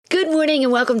morning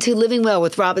and welcome to Living Well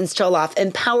with Robin Stoloff,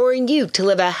 empowering you to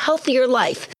live a healthier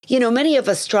life. You know, many of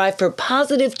us strive for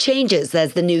positive changes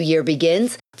as the new year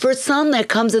begins. For some, that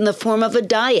comes in the form of a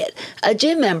diet, a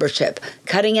gym membership,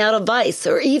 cutting out a vice,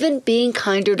 or even being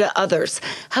kinder to others.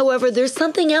 However, there's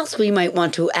something else we might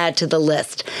want to add to the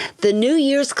list: the New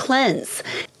Year's cleanse,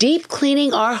 deep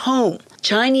cleaning our home.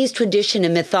 Chinese tradition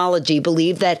and mythology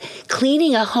believe that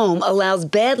cleaning a home allows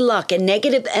bad luck and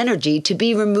negative energy to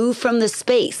be removed from the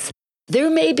space. There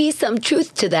may be some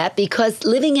truth to that because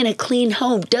living in a clean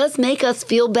home does make us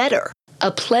feel better.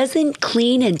 A pleasant,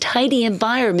 clean, and tidy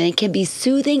environment can be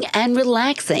soothing and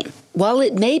relaxing. While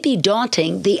it may be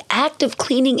daunting, the act of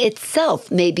cleaning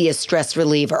itself may be a stress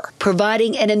reliever,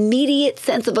 providing an immediate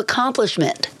sense of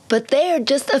accomplishment. But they are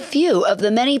just a few of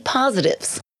the many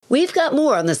positives. We've got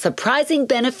more on the surprising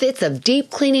benefits of deep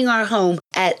cleaning our home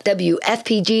at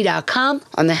WFPG.com,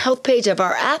 on the health page of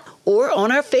our app, or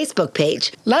on our Facebook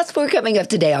page. Lots more coming up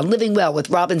today on Living Well with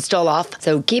Robin Stoloff,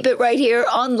 so keep it right here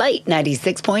on Light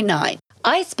 96.9.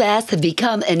 Ice baths have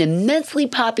become an immensely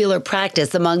popular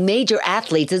practice among major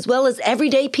athletes as well as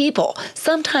everyday people,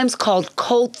 sometimes called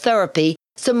cold therapy.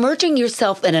 Submerging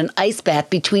yourself in an ice bath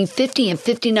between 50 and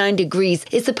 59 degrees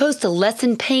is supposed to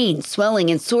lessen pain, swelling,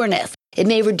 and soreness. It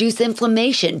may reduce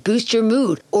inflammation, boost your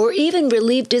mood, or even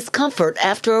relieve discomfort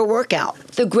after a workout.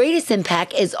 The greatest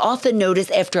impact is often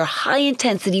noticed after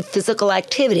high-intensity physical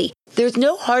activity. There's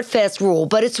no hard, fast rule,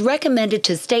 but it's recommended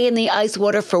to stay in the ice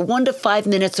water for 1 to 5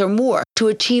 minutes or more to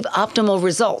achieve optimal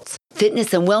results.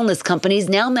 Fitness and wellness companies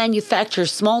now manufacture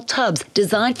small tubs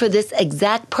designed for this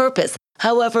exact purpose.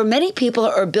 However, many people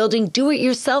are building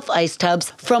do-it-yourself ice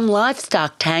tubs from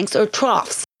livestock tanks or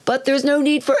troughs. But there's no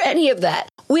need for any of that.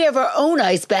 We have our own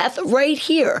ice bath right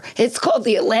here. It's called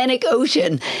the Atlantic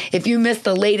Ocean. If you missed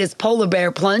the latest polar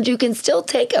bear plunge, you can still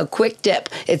take a quick dip.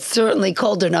 It's certainly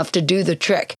cold enough to do the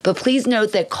trick. But please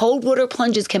note that cold water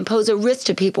plunges can pose a risk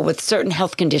to people with certain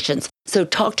health conditions. So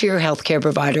talk to your healthcare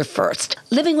provider first.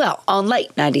 Living Well on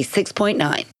Light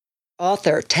 96.9.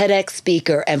 Author, TEDx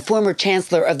speaker, and former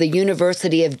chancellor of the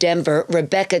University of Denver,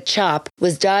 Rebecca Chop,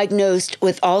 was diagnosed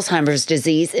with Alzheimer's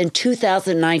disease in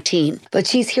 2019. But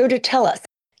she's here to tell us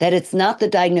that it's not the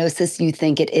diagnosis you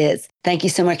think it is. Thank you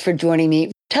so much for joining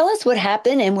me. Tell us what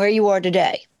happened and where you are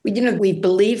today. We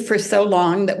believed for so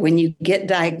long that when you get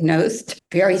diagnosed,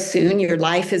 very soon your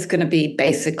life is going to be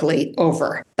basically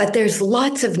over. But there's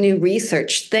lots of new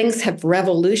research. Things have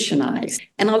revolutionized.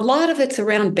 And a lot of it's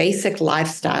around basic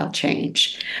lifestyle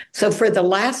change. So for the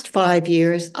last 5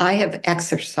 years, I have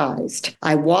exercised.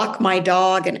 I walk my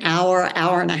dog an hour,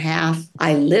 hour and a half.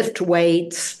 I lift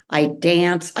weights. I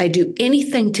dance. I do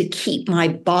anything to keep my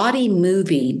body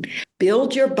moving.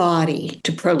 Build your body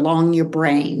to prolong your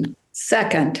brain.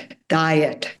 Second,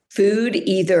 diet. Food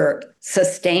either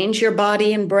sustains your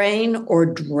body and brain or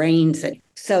drains it.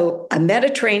 So a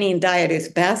Mediterranean diet is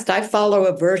best. I follow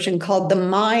a version called the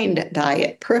Mind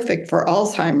Diet, perfect for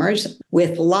Alzheimer's,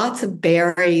 with lots of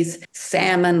berries,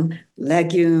 salmon,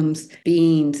 legumes,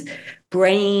 beans,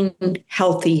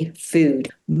 brain-healthy food.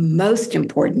 Most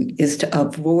important is to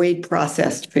avoid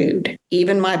processed food,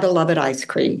 even my beloved ice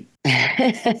cream.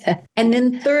 And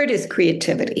then third is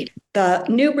creativity. The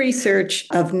new research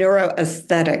of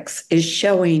neuroaesthetics is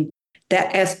showing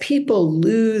that as people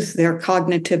lose their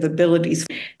cognitive abilities,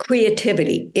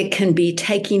 creativity, it can be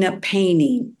taking up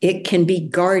painting, it can be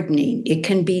gardening, it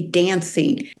can be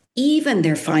dancing. Even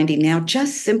they're finding now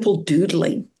just simple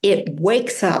doodling. It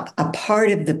wakes up a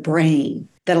part of the brain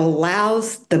that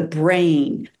allows the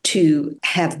brain to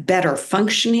have better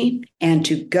functioning and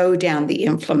to go down the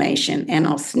inflammation. And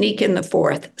I'll sneak in the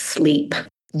fourth, sleep.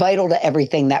 Vital to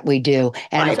everything that we do.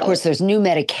 And Of course, there's new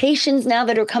medications now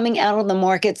that are coming out on the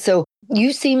market. So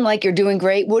you seem like you're doing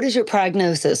great. What is your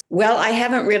prognosis? Well, I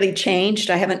haven't really changed.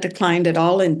 I haven't declined at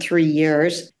all in 3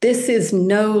 years. This is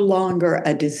no longer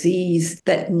a disease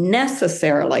that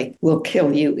necessarily will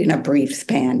kill you in a brief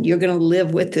span. You're going to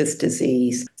live with this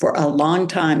disease for a long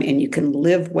time, and you can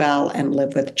live well and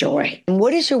live with joy. And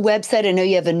what is your website? I know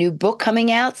you have a new book coming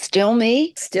out, Still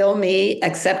Me? Still Me,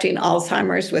 Accepting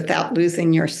Alzheimer's Without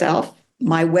Losing Yourself.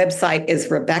 My website is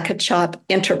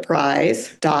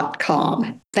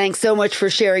RebeccaChopEnterprise.com. Thanks so much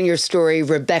for sharing your story,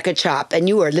 Rebecca Chop, and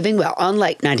you are living well on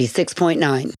Light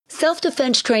 96.9.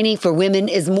 Self-defense training for women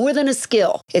is more than a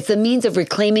skill. It's a means of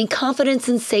reclaiming confidence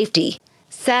and safety.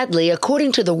 Sadly,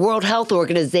 according to the World Health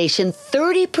Organization,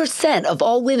 30% of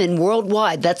all women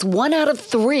worldwide, that's 1 out of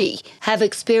 3, have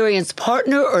experienced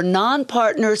partner or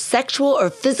non-partner sexual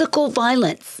or physical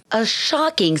violence. A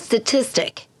shocking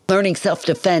statistic. Learning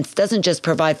self-defense doesn't just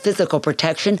provide physical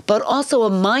protection, but also a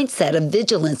mindset of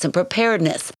vigilance and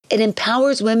preparedness. It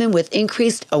empowers women with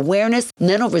increased awareness,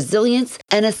 mental resilience,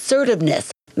 and assertiveness.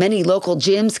 Many local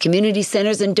gyms, community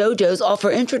centers, and dojos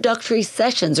offer introductory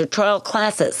sessions or trial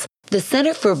classes. The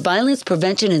Center for Violence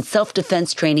Prevention and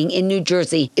Self-Defense Training in New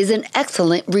Jersey is an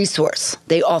excellent resource.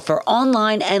 They offer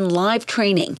online and live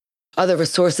training. Other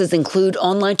resources include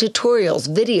online tutorials,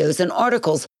 videos, and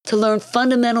articles to learn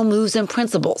fundamental moves and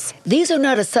principles. These are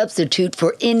not a substitute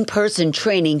for in-person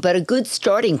training, but a good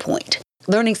starting point.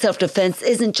 Learning self-defense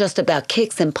isn't just about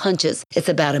kicks and punches. It's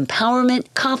about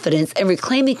empowerment, confidence, and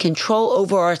reclaiming control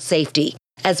over our safety.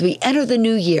 As we enter the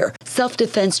new year,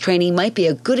 self-defense training might be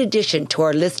a good addition to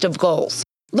our list of goals.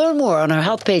 Learn more on our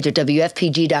health page at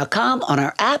WFPG.com, on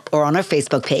our app, or on our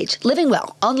Facebook page. Living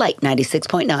Well on Light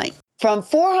 96.9. From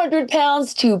 400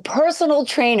 pounds to personal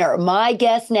trainer, my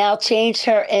guest now changed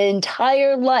her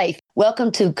entire life.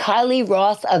 Welcome to Kylie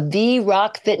Ross of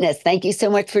V-Rock Fitness. Thank you so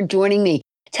much for joining me.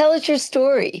 Tell us your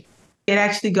story. It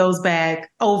actually goes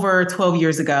back over 12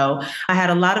 years ago. I had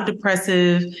a lot of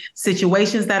depressive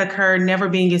situations that occurred, never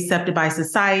being accepted by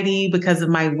society because of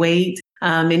my weight,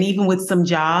 and even with some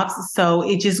jobs. So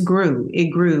it just grew. It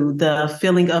grew, the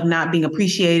feeling of not being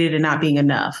appreciated and not being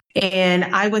enough. And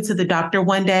I went to the doctor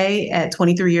one day at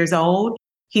 23 years old.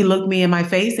 He looked me in my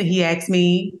face and he asked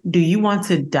me, "Do you want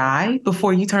to die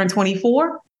before you turn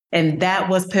 24?" And that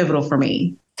was pivotal for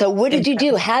me. So what did you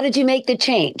do? How did you make the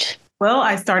change? Well,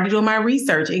 I started doing my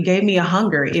research. It gave me a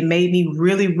hunger. It made me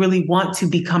really, really want to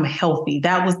become healthy.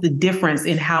 That was the difference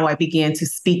in how I began to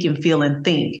speak and feel and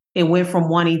think. It went from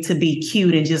wanting to be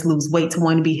cute and just lose weight to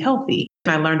wanting to be healthy.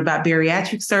 I learned about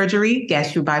bariatric surgery,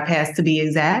 gastric bypass to be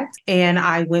exact. And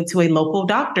I went to a local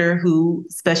doctor who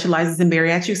specializes in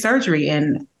bariatric surgery.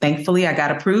 And thankfully, I got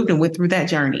approved and went through that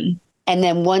journey. And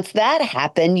then once that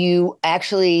happened, you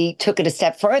actually took it a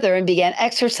step further and began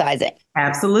exercising.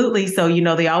 Absolutely. So,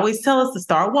 they always tell us to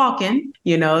start walking,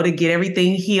 to get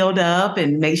everything healed up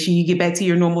and make sure you get back to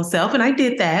your normal self. And I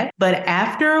did that. But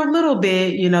after a little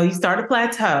bit, you start to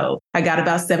plateau. I got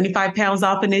about 75 pounds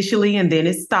off initially, and then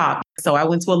it stopped. So I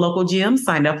went to a local gym,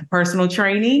 signed up for personal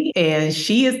training, and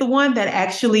she is the one that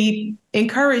actually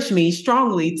encouraged me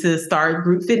strongly to start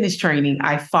group fitness training.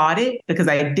 I fought it because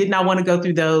I did not want to go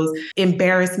through those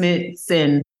embarrassments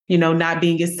and not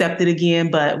being accepted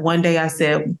again. But one day I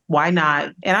said, why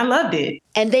not? And I loved it.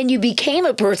 And then you became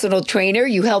a personal trainer.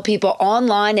 You help people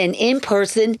online and in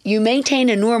person. You maintain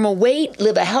a normal weight,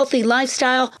 live a healthy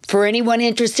lifestyle. For anyone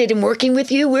interested in working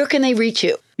with you, where can they reach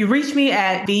you? You reach me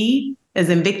at V as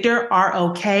in Victor,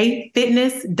 ROK,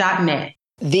 fitness.net.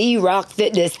 V-Rock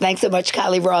Fitness. Thanks so much,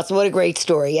 Kylie Ross. What a great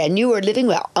story. And you are living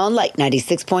well on Light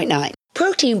 96.9.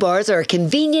 Protein bars are a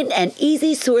convenient and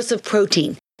easy source of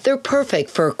protein. They're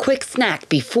perfect for a quick snack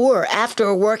before or after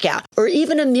a workout, or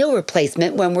even a meal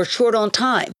replacement when we're short on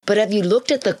time. But have you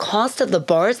looked at the cost of the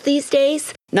bars these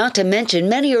days? Not to mention,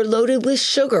 many are loaded with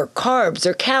sugar, carbs,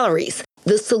 or calories.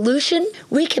 The solution?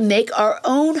 We can make our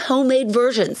own homemade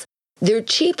versions. They're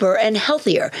cheaper and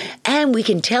healthier, and we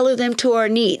can tailor them to our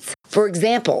needs. For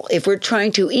example, if we're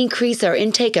trying to increase our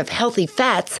intake of healthy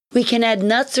fats, we can add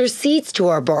nuts or seeds to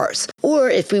our bars. Or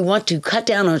if we want to cut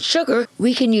down on sugar,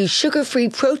 we can use sugar-free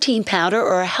protein powder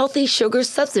or a healthy sugar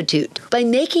substitute. By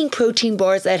making protein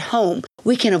bars at home,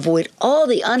 we can avoid all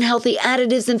the unhealthy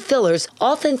additives and fillers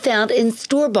often found in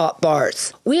store-bought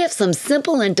bars. We have some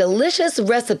simple and delicious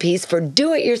recipes for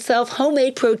do-it-yourself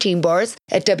homemade protein bars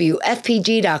at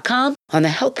WFPG.com, on the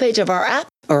health page of our app,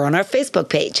 or on our Facebook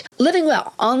page. Living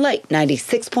Well on Light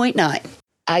 96.9.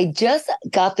 I just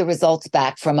got the results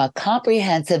back from a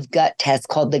comprehensive gut test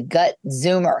called the Gut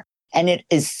Zoomer, and it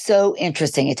is so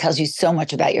interesting. It tells you so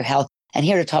much about your health. And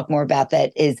here to talk more about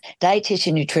that is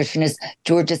dietitian nutritionist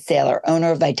Georgia Saylor,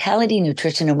 owner of Vitality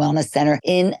Nutrition and Wellness Center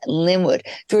in Linwood.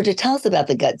 Georgia, tell us about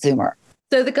the Gut Zoomer.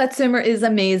 So the Gut Zoomer is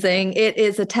amazing. It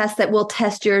is a test that will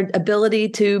test your ability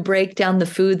to break down the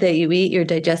food that you eat, your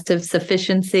digestive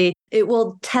sufficiency. It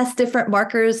will test different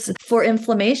markers for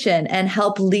inflammation and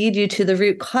help lead you to the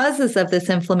root causes of this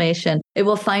inflammation. It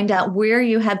will find out where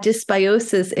you have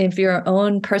dysbiosis of your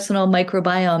own personal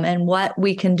microbiome and what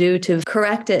we can do to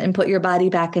correct it and put your body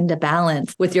back into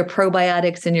balance with your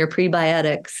probiotics and your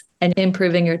prebiotics and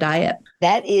improving your diet.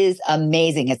 That is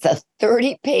amazing. It's a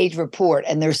 30-page report,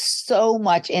 and there's so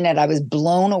much in it. I was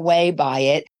blown away by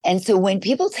it. And so when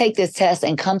people take this test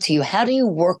and come to you, how do you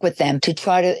work with them to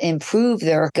try to improve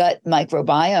their gut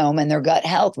microbiome and their gut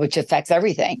health, which affects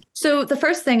everything? So the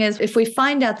first thing is if we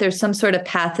find out there's some sort of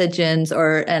pathogens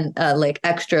or like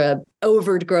extra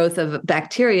overgrowth of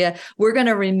bacteria, we're going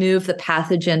to remove the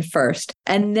pathogen first.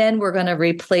 And then we're going to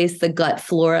replace the gut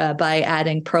flora by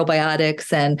adding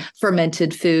probiotics and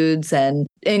fermented foods and than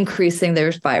increasing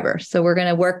their fiber. So we're going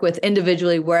to work with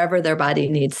individually wherever their body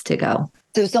needs to go.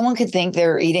 So someone could think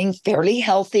they're eating fairly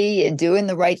healthy and doing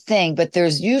the right thing, but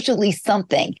there's usually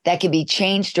something that can be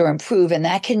changed or improved, and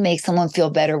that can make someone feel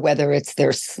better, whether it's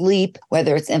their sleep,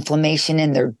 whether it's inflammation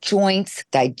in their joints,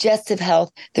 digestive health.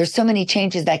 There's so many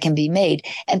changes that can be made,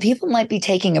 and people might be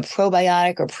taking a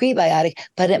probiotic or prebiotic,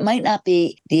 but it might not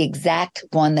be the exact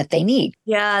one that they need.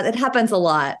 Yeah, it happens a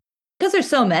lot. Because there's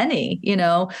so many,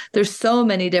 there's so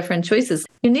many different choices.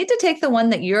 You need to take the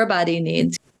one that your body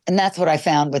needs. And that's what I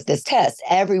found with this test.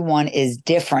 Everyone is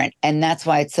different. And that's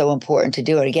why it's so important to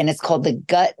do it. Again, it's called the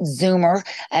Gut Zoomer.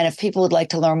 And if people would like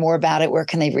to learn more about it, where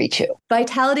can they reach you?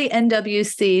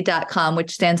 VitalityNWC.com, which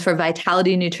stands for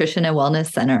Vitality Nutrition and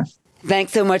Wellness Center.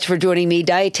 Thanks so much for joining me,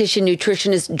 dietitian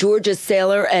nutritionist Georgia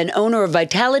Saylor and owner of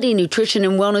Vitality Nutrition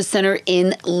and Wellness Center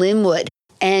in Linwood.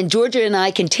 And Georgia and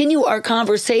I continue our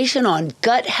conversation on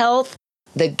gut health,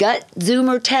 the Gut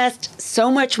Zoomer test, so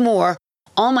much more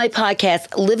on my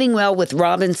podcast, Living Well with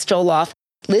Robin Stoloff.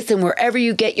 Listen wherever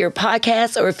you get your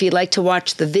podcasts, or if you'd like to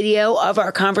watch the video of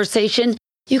our conversation,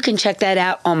 you can check that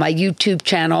out on my YouTube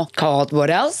channel called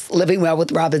what else? Living Well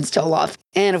with Robin Stoloff.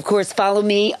 And of course, follow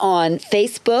me on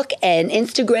Facebook and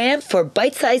Instagram for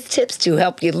bite-sized tips to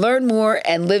help you learn more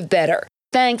and live better.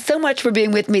 Thanks so much for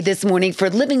being with me this morning for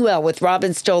Living Well with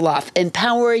Robin Stoloff,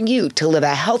 empowering you to live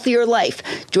a healthier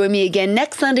life. Join me again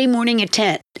next Sunday morning at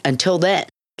 10. Until then,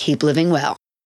 keep living well.